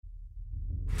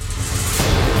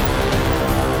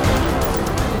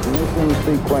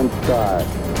sequence start.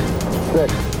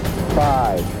 6,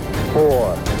 5,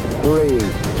 4, 3,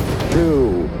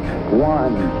 2,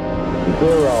 1,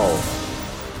 0.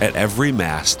 At every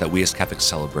Mass that we as Catholics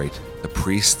celebrate, the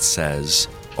priest says,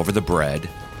 over the bread,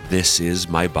 "This is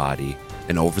my body,"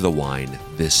 and over the wine,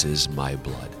 "This is my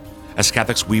blood." As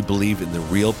Catholics, we believe in the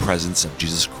real presence of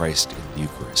Jesus Christ in the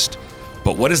Eucharist.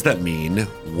 But what does that mean?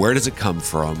 Where does it come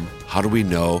from? How do we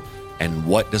know? And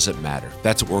what does it matter?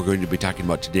 That's what we're going to be talking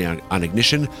about today on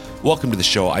Ignition. Welcome to the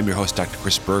show. I'm your host, Dr.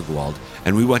 Chris Bergwald,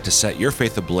 and we want to set your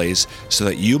faith ablaze so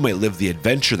that you might live the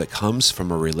adventure that comes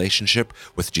from a relationship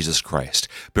with Jesus Christ.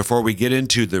 Before we get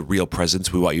into the real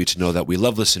presence, we want you to know that we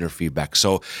love listener feedback.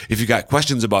 So if you got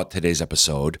questions about today's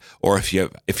episode, or if you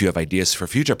have ideas for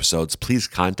future episodes, please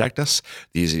contact us.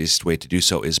 The easiest way to do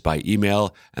so is by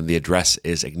email, and the address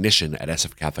is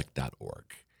ignition@sfcatholic.org.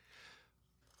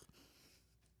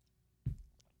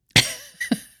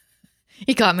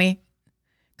 He caught me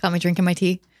drinking my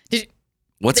tea.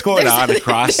 What's going on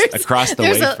across the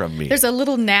way from me? There's a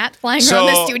little gnat flying around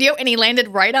the studio, and he landed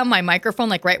right on my microphone,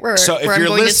 like right where, so if where you're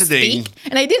I'm going listening, to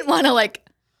speak. And I didn't want to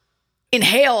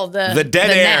inhale the dead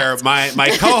air. Gnat.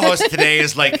 My co-host today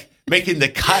is making the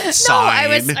cut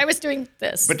sign. No, I was doing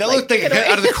this. But that looked like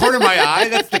out of the corner of my eye.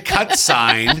 That's the cut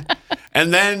sign.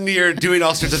 And then you're doing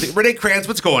all sorts of things. Renee Kranz,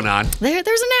 what's going on? There's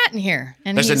a gnat in here,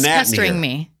 and There's he's a gnat pestering in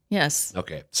here. me. Yes.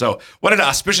 Okay, so what an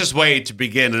auspicious way to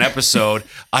begin an episode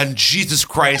on Jesus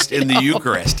Christ in the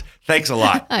Eucharist. Thanks a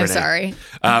lot, I'm Renee. sorry.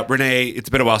 Renee, it's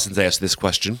been a while since I asked this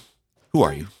question. Who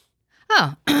are you?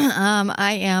 Oh,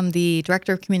 I am the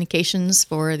Director of Communications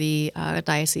for the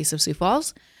Diocese of Sioux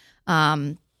Falls.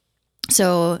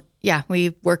 So, yeah,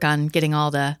 we work on getting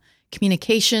all the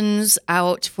communications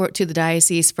out to the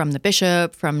diocese from the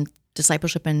bishop, from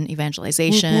discipleship and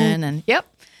evangelization, and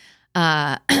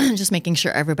just making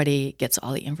sure everybody gets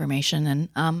all the information. And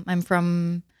I'm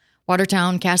from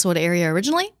Watertown, Castlewood area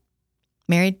originally,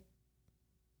 married,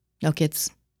 no kids,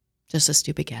 just a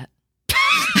stupid cat.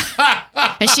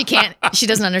 And she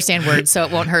doesn't understand words, so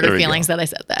it won't hurt her feelings that I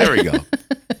said that. There we go.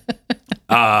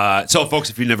 So, folks,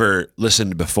 if you never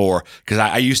listened before, because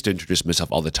I used to introduce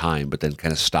myself all the time, but then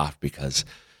kind of stopped because,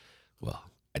 well,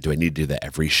 do I need to do that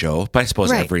every show? But I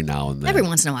suppose every now and then. Every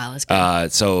once in a while is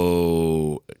good.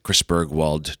 So, Chris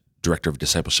Bergwald, Director of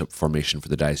Discipleship Formation for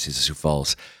the Diocese of Sioux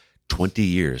Falls, 20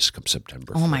 years come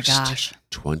September 1st. Oh, my gosh.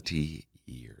 20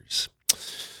 years.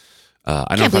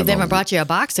 I can't believe they haven't brought you a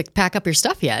box to pack up your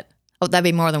stuff yet. Oh, that'd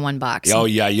be more than one box. Oh,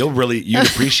 yeah. You'd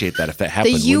appreciate that if that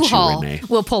happened, the U-Haul wouldn't you, Renee?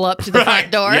 will pull up to the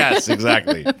front door. Yes,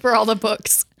 exactly. For all the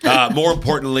books. More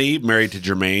importantly, married to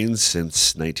Jermaine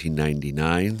since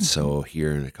 1999. So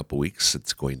here in a couple weeks,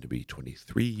 it's going to be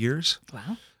 23 years.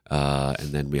 Wow. And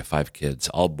then we have 5 kids,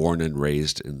 all born and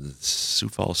raised in Sioux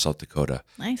Falls, South Dakota.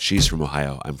 Nice. She's from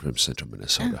Ohio. I'm from central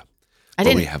Minnesota. I where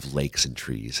didn't- we have lakes and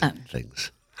trees and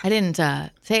things. I didn't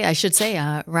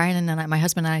say, Ryan and my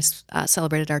husband and I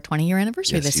celebrated our 20-year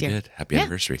anniversary Yes, this you year. did. Happy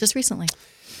anniversary. Just recently.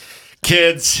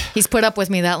 Kids. He's put up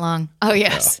with me that long. Oh,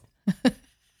 yes.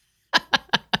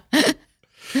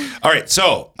 All right.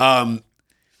 So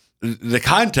the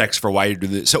context for why you do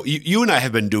this. So you and I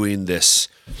have been doing this,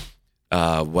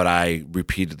 what I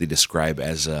repeatedly describe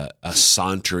as a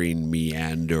sauntering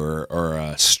meander or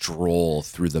a stroll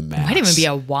through the Mass. It might even be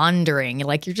a wandering.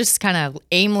 Like you're just kind of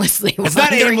aimlessly It's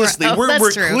not aimlessly. around.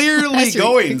 We're True. clearly That's true.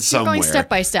 going You're somewhere. going step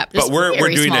by step. But we're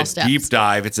doing small a steps. deep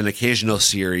dive. It's an occasional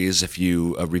series. If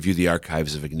you review the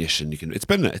archives of Ignition, you can. It's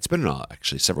been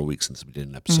actually several weeks since we did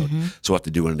an episode, so we'll have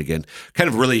to do it again. Kind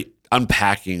of really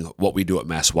unpacking what we do at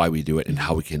Mass, why we do it, and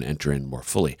how we can enter in more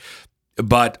fully.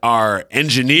 But our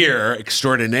engineer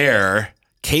extraordinaire,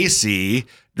 Casey,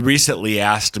 recently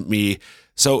asked me,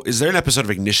 so is there an episode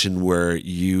of Ignition where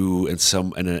you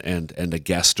and a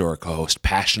guest or a co-host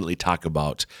passionately talk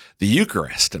about the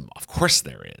Eucharist? And of course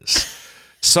there is.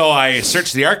 So I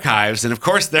searched the archives, and of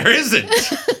course there isn't.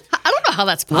 I don't know how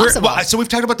that's possible. So we've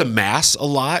talked about the Mass a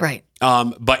lot. Right.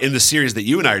 But in the series that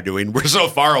you and I are doing, we're so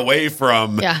far away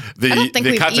from I the don't think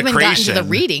we've consecration. even gotten to the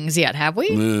readings yet, have we?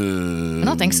 I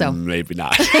don't think so. Maybe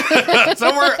not.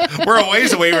 So we're a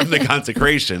ways away from the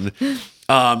consecration.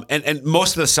 And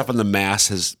most of the stuff on the Mass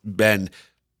has been,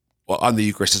 on the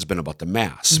Eucharist has been about the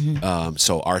Mass.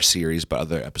 So our series, but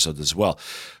other episodes as well.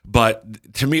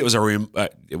 But to me, it was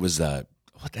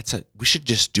we should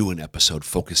just do an episode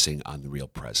focusing on the real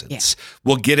presence. Yeah.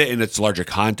 We'll get it in its larger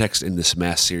context in this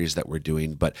Mass series that we're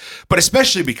doing, but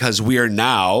especially because we are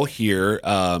now here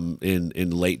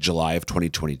in late July of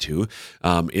 2022,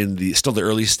 in the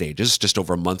early stages, just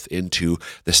over a month into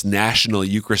this national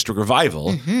Eucharistic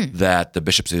revival that the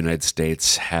bishops of the United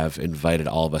States have invited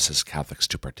all of us as Catholics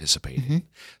to participate in.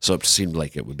 So it seemed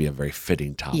like it would be a very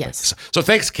fitting topic. Yes. So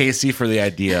thanks, Casey, for the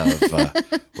idea of what to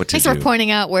do. Thanks for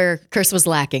pointing out where Chris was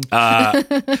lacking.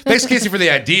 Thanks, Casey, for the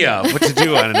idea of what to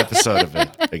do on an episode of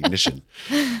Ignition.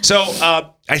 So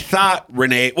I thought,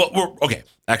 Renee,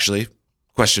 actually,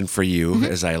 question for you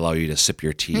as I allow you to sip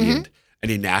your tea and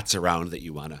any gnats around that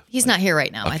you want to. He's not here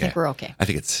right now. Okay. I think we're okay. I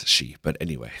think it's she, but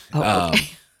anyway. Oh, okay.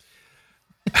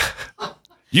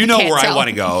 You know where I want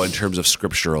to go in terms of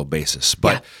scriptural basis,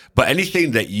 but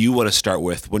anything that you want to start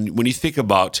with when you think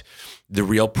about the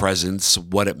real presence,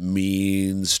 what it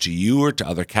means to you or to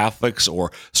other Catholics, or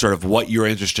sort of what you're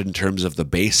interested in terms of the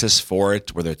basis for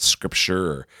it, whether it's scripture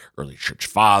or early church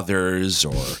fathers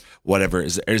or whatever.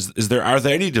 Are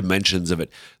there any dimensions of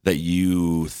it that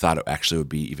you thought it actually would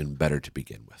be even better to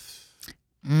begin with?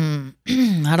 I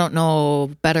don't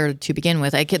know better to begin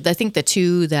with. I think the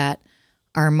two that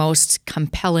are most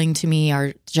compelling to me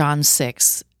are John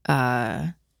 6,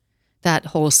 that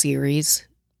whole series,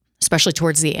 especially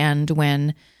towards the end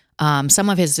when some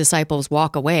of his disciples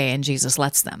walk away and Jesus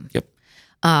lets them. Yep.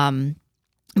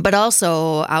 But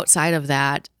also outside of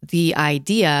that, the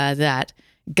idea that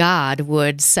God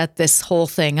would set this whole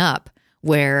thing up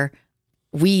where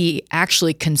we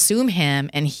actually consume him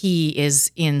and he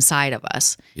is inside of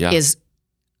us is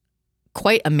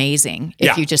quite amazing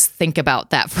if you just think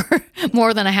about that for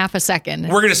more than a half a second.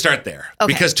 We're going to start there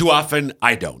because too often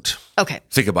I don't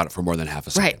think about it for more than half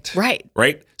a second.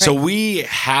 Right. So we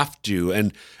have to,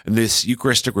 and this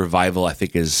Eucharistic revival, I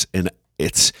think, it's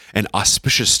an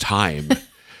auspicious time to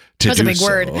That's do a big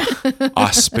word.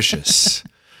 Auspicious.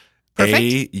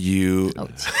 Perfect.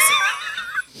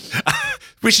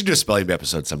 We should do a spelling bee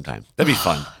episode sometime. That'd be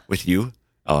fun with you.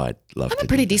 Oh, I'd love to. I'm a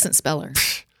pretty decent speller.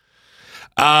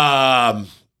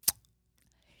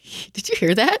 Did you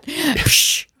hear that?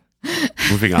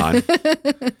 Moving on.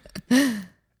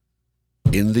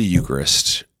 In the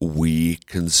Eucharist, we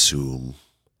consume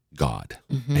God,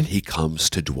 and he comes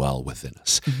to dwell within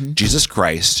us. Jesus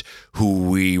Christ, who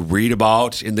we read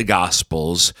about in the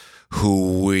Gospels,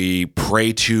 who we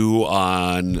pray to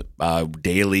on a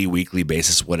daily, weekly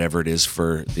basis, whatever it is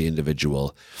for the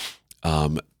individual.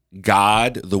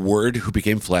 God, the Word who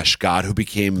became flesh, God who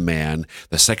became man,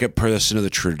 the second person of the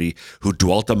Trinity, who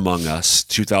dwelt among us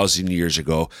 2,000 years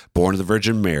ago, born of the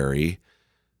Virgin Mary,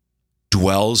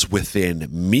 dwells within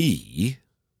me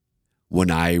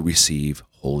when I receive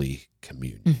Holy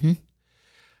Communion.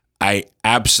 I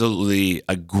absolutely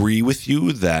agree with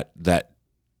you that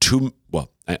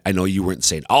I know you weren't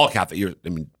saying all Catholic,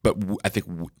 but I think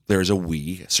there's a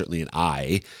we, certainly an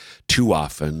I, too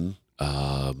often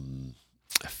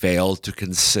fail to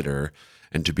consider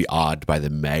and to be awed by the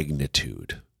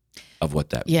magnitude of what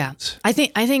that means. I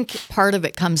think part of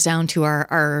it comes down to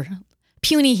our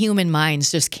puny human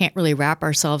minds just can't really wrap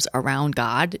ourselves around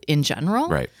God in general.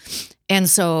 Right. And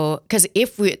so, because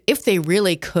if they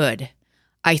really could,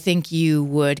 I think you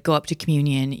would go up to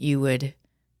communion, you would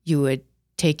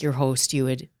take your host, you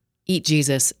would eat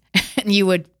Jesus, and you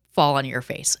would fall on your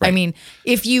face. Right. I mean,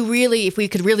 if we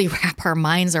could really wrap our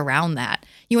minds around that,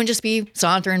 you wouldn't just be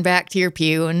sauntering back to your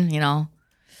pew and,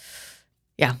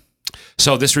 yeah.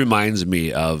 So this reminds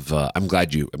me of, I'm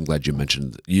glad you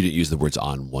mentioned, you didn't use the words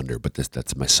on wonder, but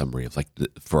that's my summary of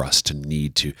for us to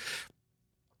need to,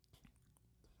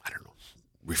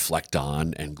 reflect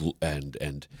on and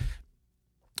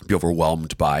be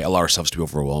overwhelmed by, allow ourselves to be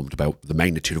overwhelmed by the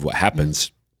magnitude of what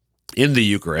happens in the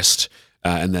Eucharist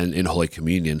and then in Holy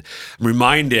Communion. I'm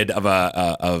reminded of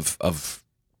a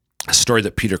story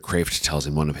that Peter Kraft tells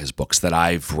in one of his books that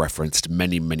I've referenced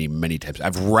many, many, many times.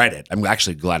 I've read it. I'm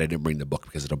actually glad I didn't bring the book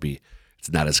because it's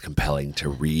not as compelling to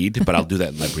read, but I'll do that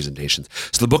in my presentations.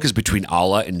 So the book is Between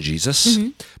Allah and Jesus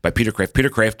by Peter Kraft. Peter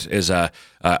Kraft is a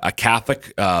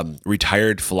Catholic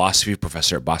retired philosophy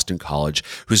professor at Boston College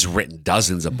who's written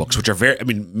dozens of books, which are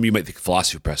you might think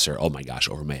philosophy professor, oh my gosh,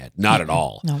 over my head. Not at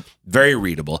all. No. Very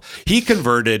readable. He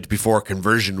converted before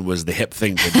conversion was the hip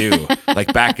thing to do,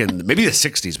 like back in maybe the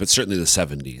 60s, but certainly the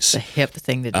 70s. The hip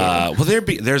thing to do. Well,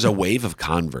 there's a wave of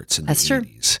converts in the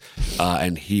 80s. True.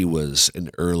 And he was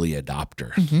an early adopter.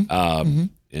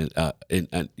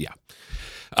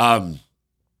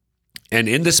 And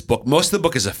in this book, most of the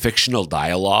book is a fictional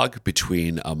dialogue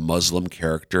between a Muslim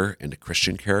character and a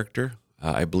Christian character.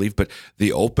 I believe. But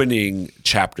the opening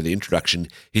chapter, the introduction,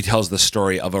 he tells the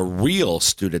story of a real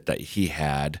student that he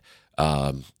had,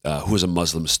 who was a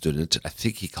Muslim student. I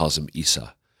think he calls him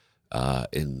Isa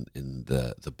in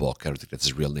the book. I don't think that's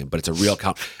his real name, but it's a real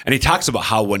account. And he talks about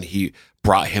how when he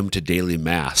brought him to daily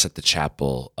mass at the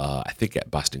chapel, I think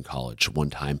at Boston College one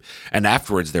time, and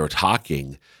afterwards they were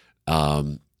talking,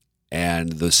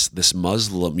 and this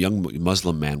young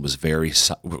Muslim man was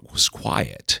was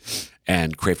quiet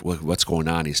and craved what's going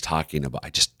on. He's talking about,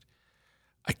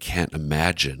 I can't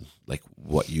imagine like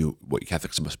what you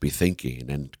Catholics must be thinking.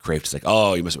 And Craft's like,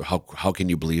 oh, you must. How can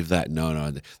you believe that?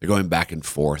 No. They're going back and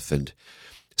forth. And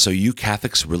so you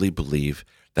Catholics really believe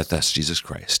that that's Jesus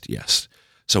Christ? Yes.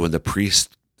 So when the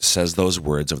priest says those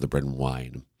words of the bread and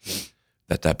wine,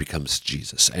 that becomes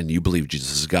Jesus, and you believe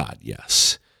Jesus is God?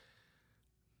 Yes.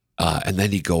 And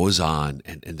then he goes on,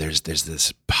 and there's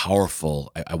this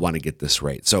powerful. I want to get this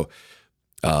right. So.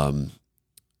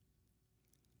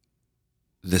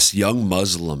 This young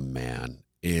Muslim man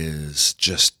is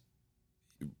just,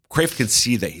 Craft can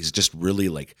see that he's just really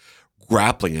like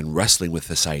grappling and wrestling with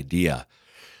this idea.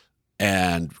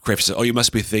 And Craft says, oh, you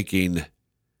must be thinking,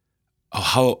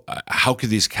 oh, how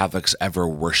could these Catholics ever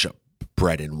worship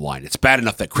bread and wine? It's bad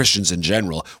enough that Christians in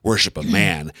general worship a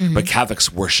man, but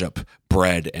Catholics worship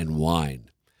bread and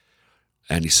wine.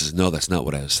 And he says, no, that's not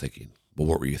what I was thinking. Well,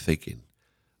 what were you thinking?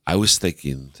 I was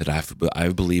thinking that I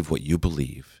believe what you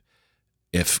believe.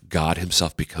 If God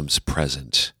himself becomes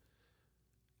present,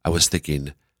 I was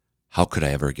thinking, how could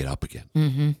I ever get up again?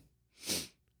 Mm-hmm.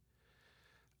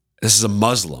 This is a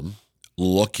Muslim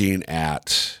looking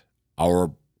at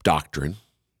our doctrine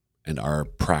and our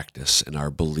practice and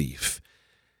our belief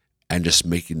and just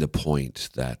making the point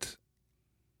that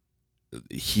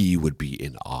he would be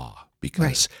in awe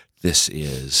because this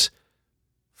is,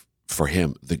 for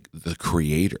him, the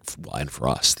creator, and for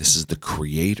us, this is the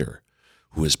creator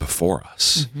who is before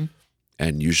us. Mm-hmm.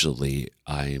 And usually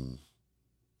not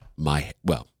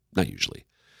usually.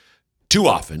 Too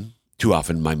often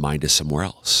my mind is somewhere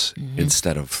else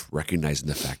instead of recognizing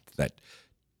the fact that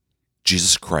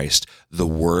Jesus Christ, the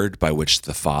word by which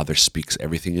the Father speaks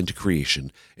everything into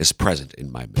creation, is present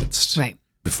in my midst,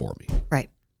 before me. Right.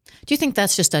 Do you think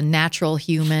that's just a natural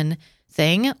human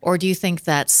thing, or do you think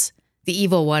that's the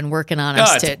evil one working on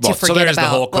us to forget so there's about the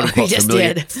whole quote what we just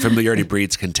did? Familiarity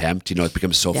breeds contempt. It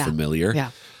becomes so familiar.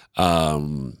 Yeah.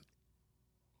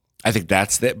 I think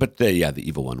that's it. But the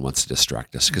evil one wants to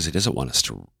distract us because he doesn't want us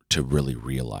to really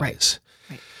realize.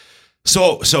 Right.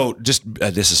 So just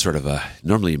this is sort of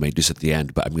normally you might do this at the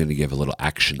end, but I'm going to give a little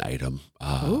action item.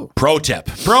 Pro tip.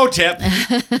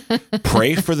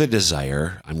 Pray for the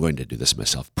desire. I'm going to do this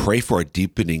myself. Pray for a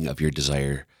deepening of your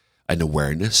desire. An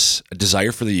awareness, a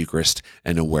desire for the Eucharist,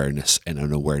 an awareness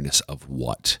of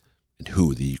what and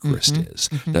who the Eucharist is.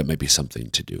 Mm-hmm. That might be something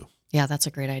to do. Yeah, that's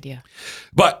a great idea.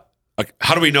 But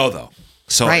how do we know, though?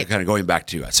 So kind of going back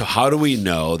to so how do we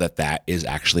know that is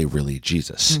actually really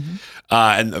Jesus? Mm-hmm.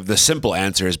 And the simple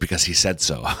answer is because he said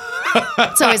so.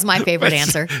 It's always my favorite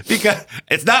answer. Because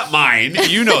it's not mine.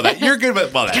 You know that. You're good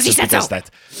with, because he said so.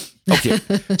 Okay,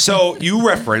 so you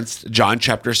referenced John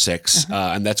chapter 6,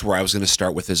 and that's where I was going to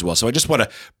start with as well. So I just want to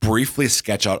briefly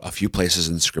sketch out a few places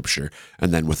in Scripture,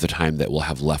 and then with the time that we'll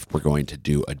have left, we're going to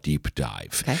do a deep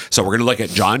dive. Okay. So we're going to look at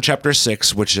John chapter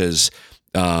 6, which is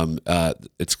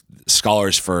it's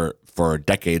scholars for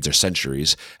decades or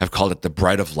centuries have called it the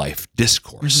bread of life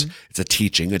discourse. Mm-hmm. It's a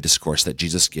teaching, a discourse that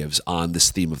Jesus gives on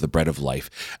this theme of the bread of life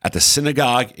at the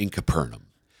synagogue in Capernaum,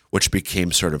 which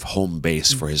became sort of home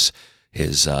base for his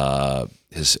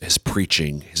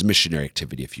preaching, his missionary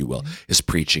activity, if you will, his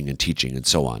preaching and teaching and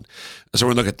so on. So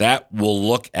we're going to look at that. We'll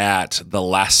look at the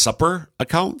Last Supper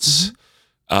accounts,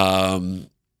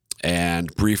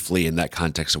 and briefly in that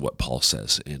context of what Paul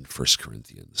says in 1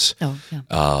 Corinthians. Oh,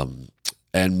 yeah.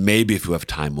 And maybe if we have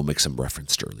time, we'll make some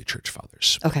reference to early church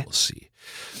fathers. Okay. We'll see.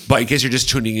 But in case you're just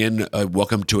tuning in,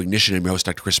 welcome to Ignition. I'm your host,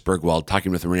 Dr. Chris Bergwald,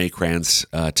 talking with Renee Kranz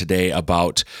today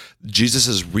about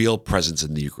Jesus' real presence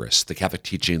in the Eucharist, the Catholic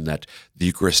teaching that the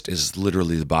Eucharist is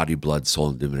literally the body, blood, soul,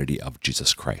 and divinity of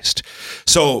Jesus Christ.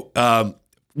 So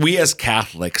we as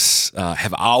Catholics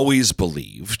have always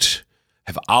believed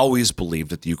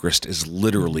that the Eucharist is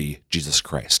literally Jesus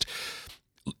Christ.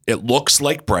 It looks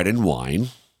like bread and wine,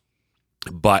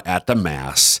 but at the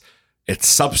Mass, its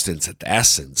substance, its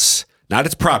essence, not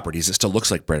its properties, it still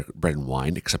looks like bread and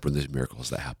wine, except when there's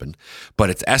miracles that happen, but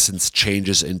its essence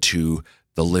changes into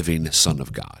the living Son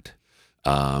of God.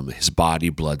 His body,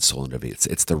 blood, soul, and divinity.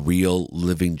 It's the real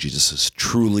living Jesus is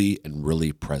truly and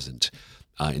really present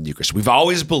in the Eucharist. We've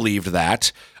always believed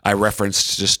that. I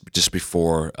referenced just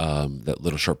before that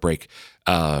little short break,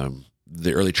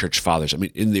 the early church fathers. I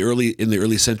mean, in the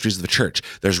early centuries of the church,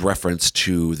 there's reference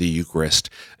to the Eucharist,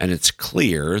 and it's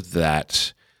clear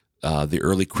that the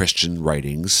early Christians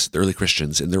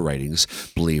in their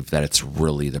writings believe that it's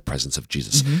really the presence of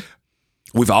Jesus.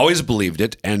 We've always believed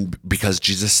it, and because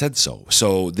Jesus said so.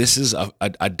 So this is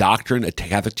a doctrine, a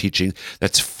Catholic teaching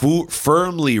that's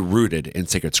firmly rooted in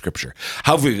sacred Scripture.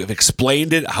 How we've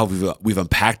explained it, how we've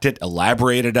unpacked it,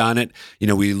 elaborated on it.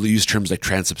 We use terms like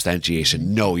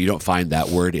transubstantiation. No, you don't find that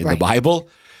word in the Bible.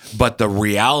 But the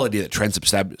reality that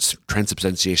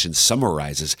transubstantiation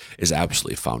summarizes is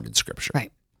absolutely found in Scripture.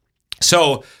 Right.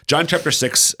 So John chapter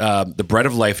 6, the bread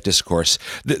of life discourse,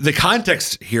 the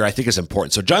context here I think is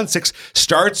important. So John 6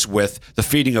 starts with the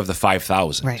feeding of the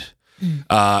 5,000. Right.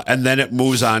 And then it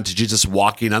moves on to Jesus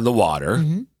walking on the water.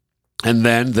 And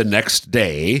then the next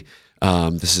day,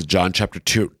 this is John chapter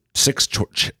 6,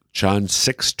 John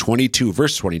 6:22,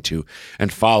 verse 22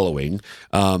 and following,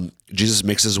 Jesus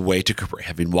makes his way to Capernaum,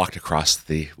 having walked across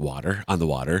on the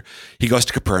water. He goes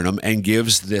to Capernaum and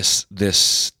gives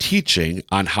this teaching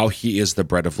on how he is the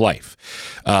bread of life.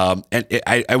 And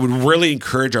I would really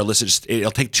encourage our listeners.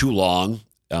 It'll take too long.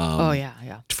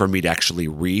 For me to actually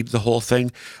read the whole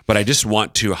thing, but I just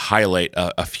want to highlight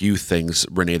a few things,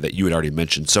 Renee, that you had already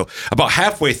mentioned. So about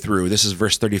halfway through, this is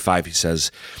verse 35. He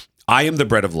says, I am the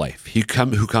bread of life. Who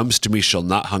comes to me shall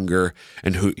not hunger,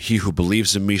 and he who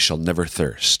believes in me shall never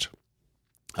thirst.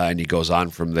 And he goes on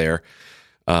from there.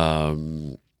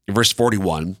 Verse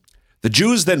 41, the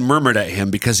Jews then murmured at him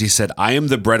because he said, I am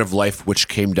the bread of life which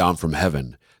came down from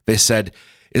heaven. They said,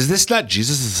 is this not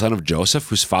Jesus, the son of Joseph,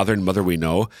 whose father and mother we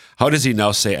know? How does he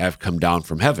now say, I've come down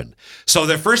from heaven? So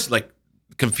they're first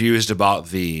confused about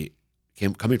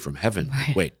coming from heaven.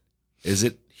 Right. Wait, is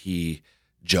it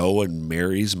Joe and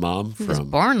Mary's mom He was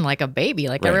born like a baby,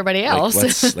 like everybody else.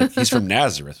 He's from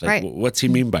Nazareth. What's he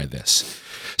mean by this?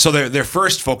 So they're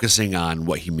first focusing on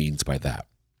what he means by that.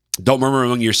 Don't murmur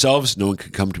among yourselves. No one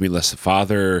can come to me unless the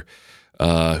Father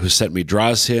who sent me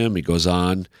draws him. He goes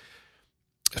on.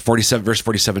 Verse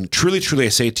 47, truly, truly, I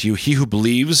say to you, he who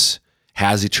believes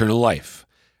has eternal life.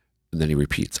 And then he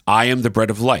repeats, I am the bread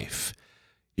of life.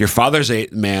 Your fathers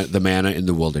ate the manna in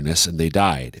the wilderness, and they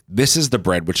died. This is the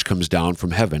bread which comes down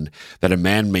from heaven, that a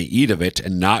man may eat of it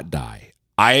and not die.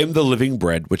 I am the living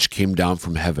bread which came down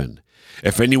from heaven.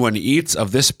 If anyone eats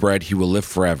of this bread, he will live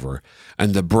forever.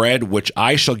 And the bread which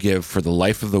I shall give for the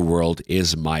life of the world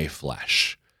is my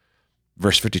flesh.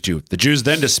 Verse 52, the Jews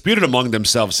then disputed among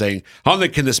themselves, saying, how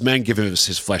then can this man give him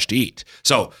his flesh to eat?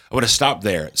 So I want to stop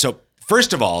there. So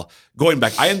first of all, going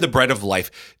back, I am the bread of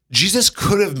life. Jesus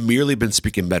could have merely been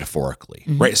speaking metaphorically,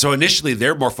 right? So initially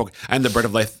they're more focused, I am the bread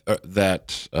of life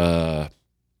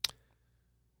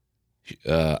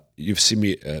you've seen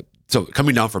me, so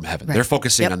coming down from heaven. Right. They're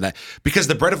focusing on that because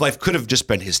the bread of life could have just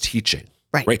been his teaching,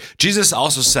 right? Jesus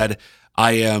also said,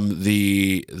 I am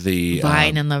the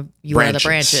vine and you are the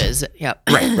branches. Yep.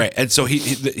 Right. And so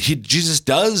Jesus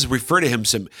does refer to him.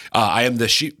 I am the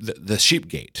sheep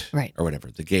gate, right, or whatever,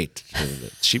 the gate,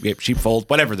 the sheep gate, sheepfold,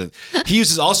 whatever. He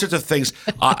uses all sorts of things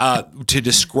to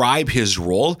describe his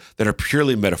role that are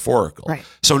purely metaphorical. Right.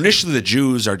 So initially, the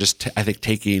Jews are just, I think,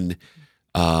 taking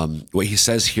what he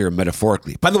says here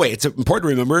metaphorically. By the way, it's important to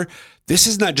remember, this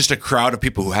is not just a crowd of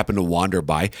people who happen to wander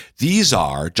by. These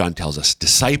are, John tells us,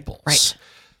 disciples. Right.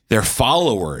 They're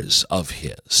followers of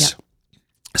his. Yep.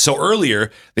 So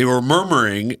earlier, they were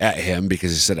murmuring at him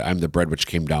because he said, I'm the bread which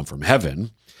came down from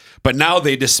heaven. But now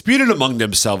they disputed among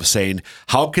themselves, saying,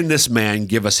 how can this man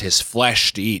give us his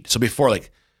flesh to eat? So before,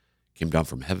 came down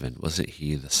from heaven. Wasn't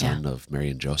he the son of Mary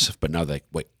and Joseph? But now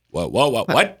wait.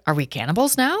 What? Are we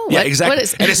cannibals now? Yeah, exactly.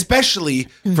 And especially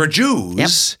for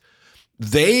Jews,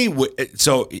 they would.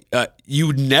 So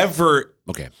you never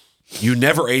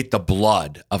ate the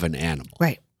blood of an animal,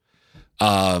 right?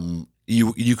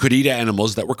 You could eat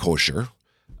animals that were kosher,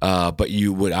 but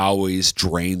you would always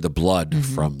drain the blood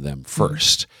from them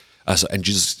first. And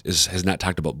Jesus has not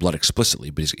talked about blood explicitly,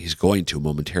 but he's going to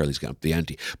momentarily. He's going to up the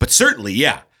ante. But certainly,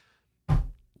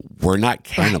 we're not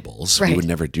cannibals. Right. We would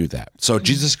never do that. So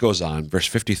Jesus goes on, verse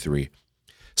 53.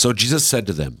 So Jesus said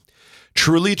to them,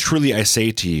 truly, truly, I say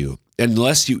to you,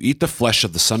 unless you eat the flesh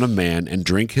of the Son of Man and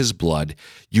drink his blood,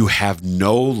 you have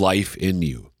no life in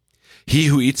you. He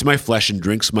who eats my flesh and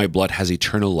drinks my blood has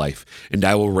eternal life, and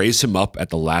I will raise him up at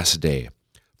the last day.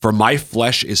 For my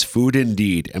flesh is food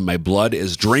indeed, and my blood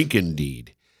is drink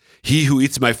indeed. He who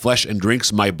eats my flesh and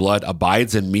drinks my blood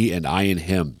abides in me, and I in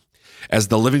him. As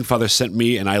the living Father sent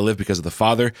me, and I live because of the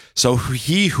Father, so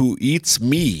he who eats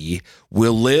me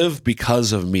will live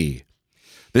because of me.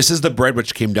 This is the bread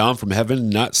which came down from heaven,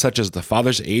 not such as the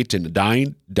fathers ate and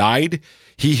died.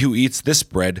 He who eats this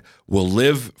bread will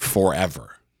live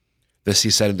forever. This he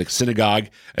said in the synagogue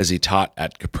as he taught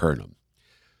at Capernaum.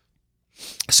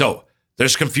 So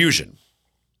there's confusion.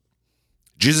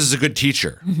 Jesus is a good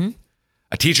teacher. Mm-hmm.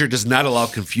 A teacher does not allow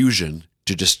confusion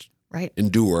to just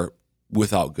endure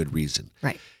without good reason.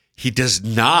 Right. He does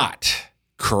not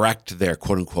correct their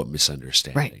quote unquote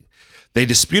misunderstanding. Right. They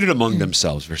disputed among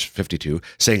themselves, verse 52,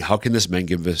 saying, how can this man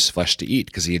give his flesh to eat?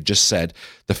 Because he had just said,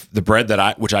 the bread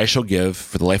which I shall give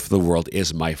for the life of the world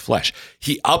is my flesh.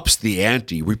 He ups the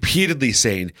ante, repeatedly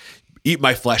saying, eat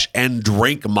my flesh and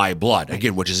drink my blood.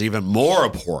 Again, which is even more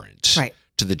abhorrent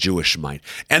to the Jewish mind.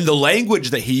 And the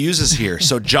language that he uses here.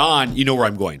 So John, you know where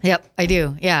I'm going. Yep, I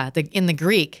do. Yeah. In the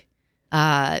Greek,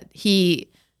 it's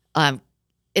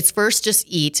first just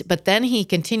eat, but then he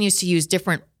continues to use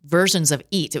different versions of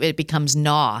eat. It becomes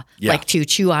gnaw, like to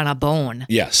chew on a bone.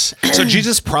 Yes. So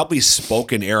Jesus probably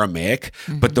spoke in Aramaic,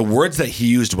 but the words that he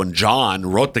used when John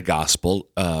wrote the gospel,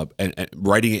 and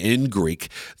writing it in Greek,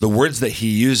 the words that he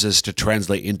uses to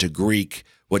translate into Greek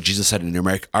what Jesus said in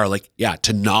Aramaic are like,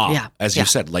 to gnaw, as you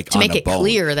said, like to on make a it bone.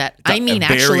 Clear that I mean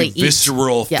very actually eat.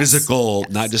 Visceral, physical,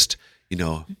 not just,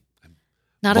 not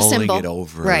a symbol. It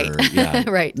over. Right. Yeah.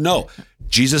 Right. No,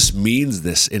 Jesus means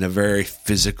this in a very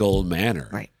physical manner.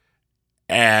 Right.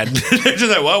 And they're just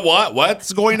like,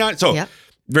 what's going on? So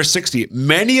verse 60,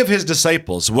 many of his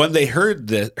disciples, when they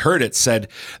heard it, said,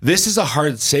 this is a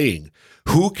hard saying.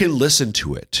 Who can listen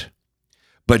to it?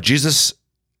 But Jesus,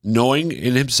 knowing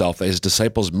in himself that his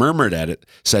disciples murmured at it,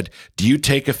 said, do you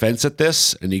take offense at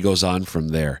this? And he goes on from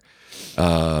there.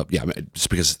 Just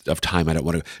because of time, I don't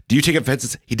want to. Do you take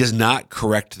offense? He does not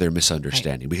correct their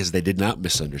misunderstanding because they did not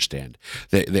misunderstand.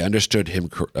 They understood him.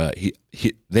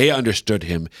 They understood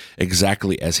him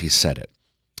exactly as he said it.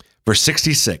 Verse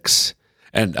 66,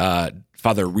 and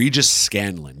Father Regis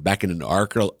Scanlon, back in an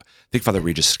article. I think Father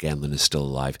Regis Scanlon is still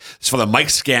alive. It's Father Mike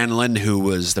Scanlon, who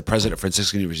was the president of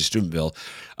Franciscan University of Steubenville,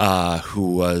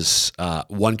 who was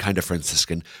one kind of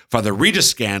Franciscan. Father Regis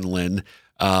Scanlon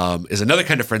is another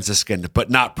kind of Franciscan,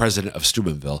 but not president of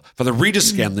Steubenville. Father Regis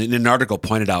Scanlon, in an article,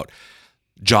 pointed out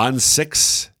John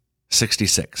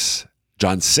 6:66.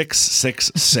 John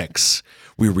 6:66.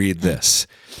 We read this.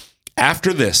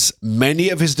 After this, many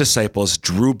of his disciples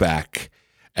drew back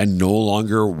and no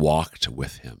longer walked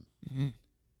with him. Mm-hmm.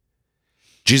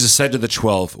 Jesus said to the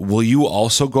 12, will you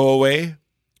also go away?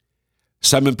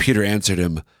 Simon Peter answered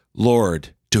him, Lord,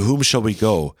 to whom shall we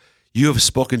go? You have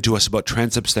spoken to us about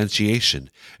transubstantiation,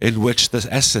 in which the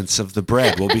essence of the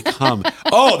bread will become.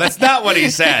 Oh, that's not what he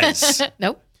says.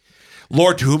 Nope.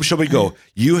 Lord, to whom shall we go?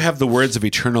 You have the words of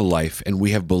eternal life, and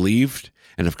we have believed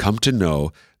and have come to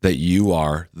know that you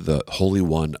are the Holy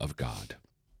One of God.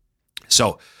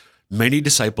 So many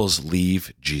disciples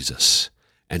leave Jesus,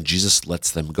 and Jesus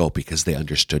lets them go because they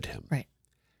understood him. Right.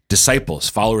 Disciples,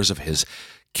 followers of his,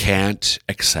 can't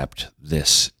accept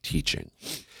this teaching.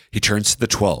 He turns to the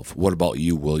 12. What about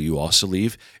you? Will you also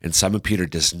leave? And Simon Peter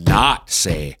does not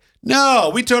say,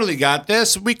 no, we totally got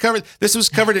this. This was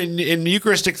covered in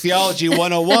Eucharistic Theology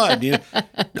 101. No.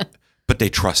 But they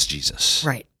trust Jesus.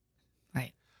 Right.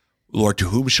 Right. Lord, to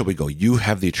whom shall we go? You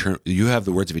have the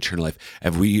words of eternal life,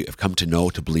 and we have come to know,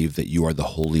 to believe that you are the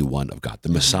Holy One of God, the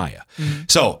Messiah. Mm-hmm.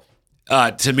 So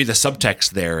to me, the subtext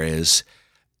there is,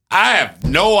 I have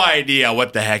no idea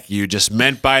what the heck you just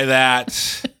meant by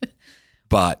that.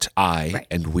 But I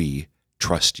and we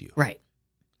trust you. Right,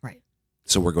 right.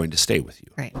 So we're going to stay with you.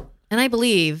 Right. And I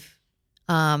believe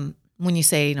when you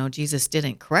say, Jesus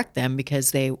didn't correct them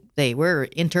because they were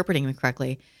interpreting him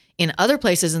correctly, in other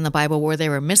places in the Bible where they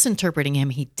were misinterpreting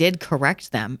him, he did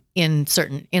correct them in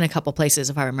a couple places,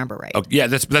 if I remember right. Oh, yeah,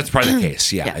 that's probably the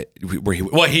case. Yeah.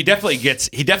 Where he definitely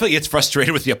gets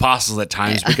frustrated with the apostles at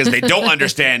times because they don't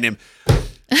understand him.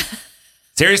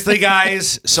 Seriously,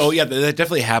 guys. So yeah, that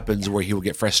definitely happens where he will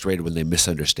get frustrated when they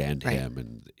misunderstand him,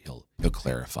 and he'll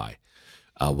clarify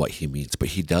what he means, but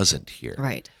he doesn't here.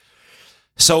 Right.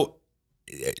 So,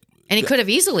 and he could have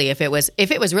easily, if it was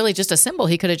really just a symbol,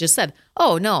 he could have just said,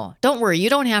 "Oh no, don't worry, you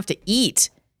don't have to eat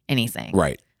anything."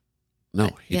 Right. No,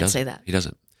 he doesn't say that. He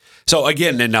doesn't. So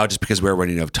again, and now just because we're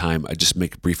running out of time, I just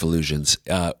make brief allusions.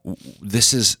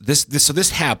 This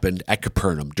happened at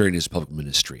Capernaum during his public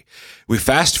ministry. We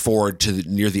fast forward to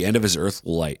near the end of his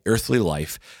earthly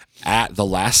life at the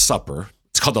Last Supper.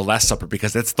 It's called the Last Supper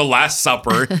because it's the Last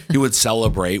Supper he would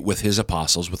celebrate with his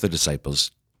apostles, with the disciples.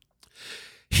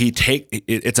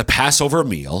 It's a Passover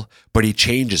meal, but he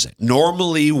changes it.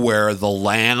 Normally, where the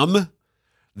lamb,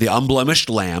 the unblemished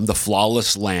lamb, the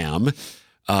flawless lamb,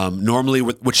 normally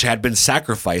which had been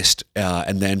sacrificed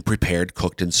and then prepared,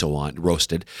 cooked, and so on,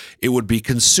 roasted, it would be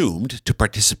consumed to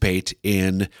participate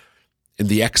in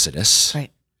the Exodus.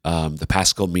 Right. The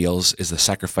Paschal meals is the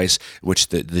sacrifice in which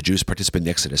the Jews participate in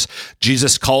the Exodus.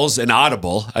 Jesus calls an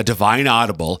audible, a divine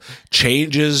audible,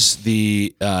 changes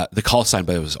the call sign,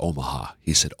 but it was Omaha.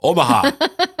 He said, Omaha.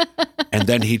 And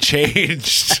then he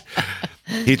changed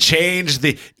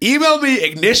the email me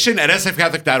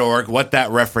ignition@sfcatholic.org what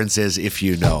that reference is if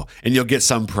you know, and you'll get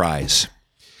some prize.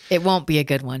 It won't be a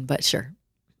good one, but sure.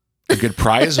 A good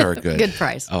prize or a good? Good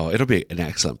prize. Oh, it'll be an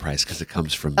excellent prize because it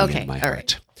comes from me and my heart.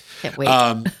 Right. Can't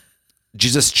wait.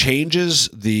 Jesus changes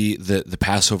the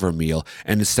Passover meal,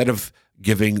 and instead of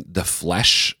giving the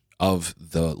flesh of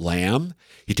the lamb,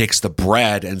 he takes the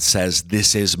bread and says,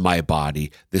 "This is my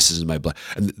body, this is my blood,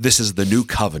 and this is the new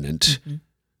covenant,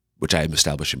 which I am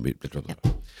establishing." Yep.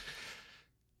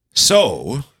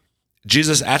 So,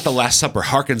 Jesus at the Last Supper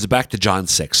harkens back to John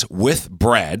 6. With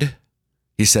bread,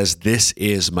 he says, "This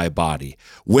is my body."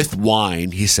 With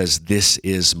wine, he says, "This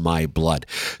is my blood."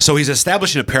 So he's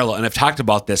establishing a parallel, and I'm talking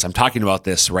about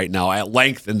this right now at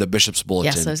length in the Bishop's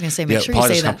Bulletin. Yes, I was going to say, make sure you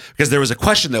say that. Because there was a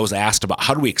question that was asked about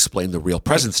how do we explain the real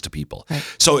presence to people. Right.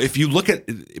 So if you look at,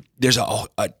 there's a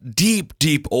deep,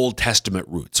 deep Old Testament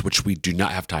roots, which we do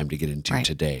not have time to get into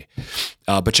today.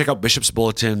 But check out Bishop's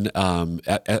Bulletin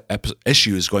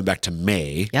issues going back to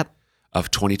May. Yep. Of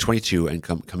 2022 and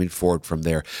coming forward from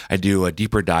there. I do a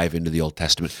deeper dive into the Old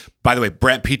Testament. By the way,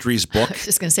 Brant Petry's book, I was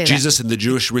just gonna say Jesus and the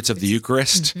Jewish Roots of the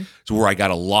Eucharist, is where I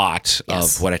got a lot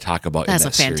of what I talk about in that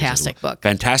series. That's a fantastic book.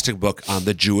 Fantastic book on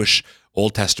the Jewish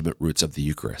Old Testament roots of the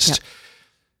Eucharist. Yep.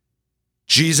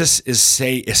 Jesus is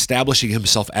establishing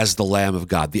himself as the Lamb of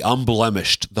God, the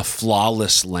unblemished, the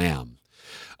flawless Lamb.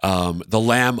 The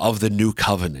Lamb of the New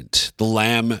Covenant, the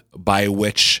Lamb by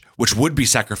which would be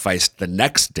sacrificed the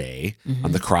next day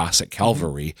on the cross at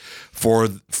Calvary for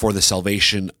the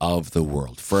salvation of the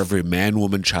world, for every man,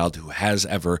 woman, child who has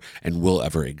ever and will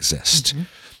ever exist.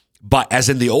 But as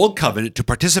in the Old Covenant, to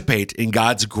participate in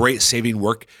God's great saving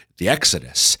work, the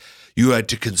Exodus, you had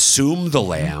to consume the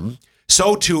Lamb.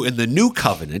 So too in the New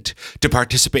Covenant, to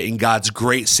participate in God's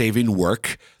great saving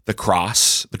work, the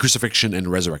cross, the crucifixion and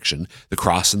resurrection, the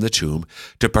cross and the tomb,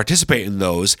 to participate in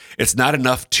those, it's not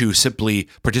enough to simply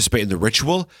participate in the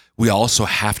ritual. We also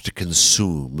have to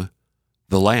consume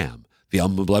the Lamb, the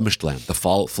unblemished Lamb, the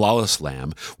flawless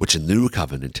Lamb, which in the New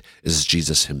Covenant is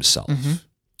Jesus himself.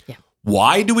 Yeah.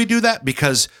 Why do we do that?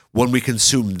 Because when we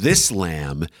consume this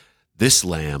Lamb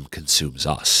consumes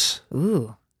us.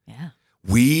 Ooh, yeah.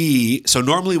 So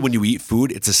normally when you eat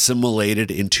food, it's assimilated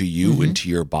into you, into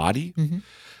your body.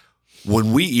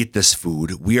 When we eat this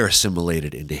food, we are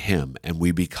assimilated into him and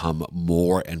we become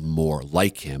more and more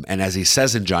like him. And as he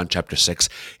says in John chapter 6,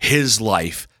 his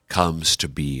life comes to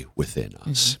be within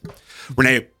us.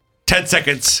 Renee, 10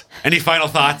 seconds. Any final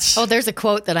thoughts? Oh, there's a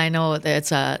quote that I know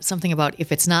that's something about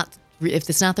if it's not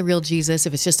the real Jesus,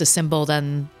 if it's just a symbol,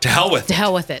 then to hell with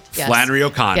it. Yes. Flannery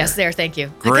O'Connor. Yes, there. Thank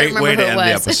you. Great way to end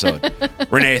the episode.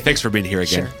 Renee, thanks for being here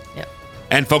again. Sure. Yep.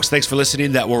 And folks, thanks for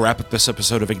listening. That will wrap up this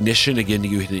episode of Ignition. Again,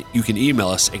 you can email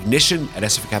us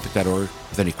ignition@sfcatholic.org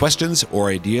with any questions or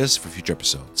ideas for future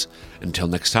episodes. Until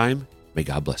next time, may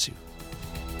God bless you.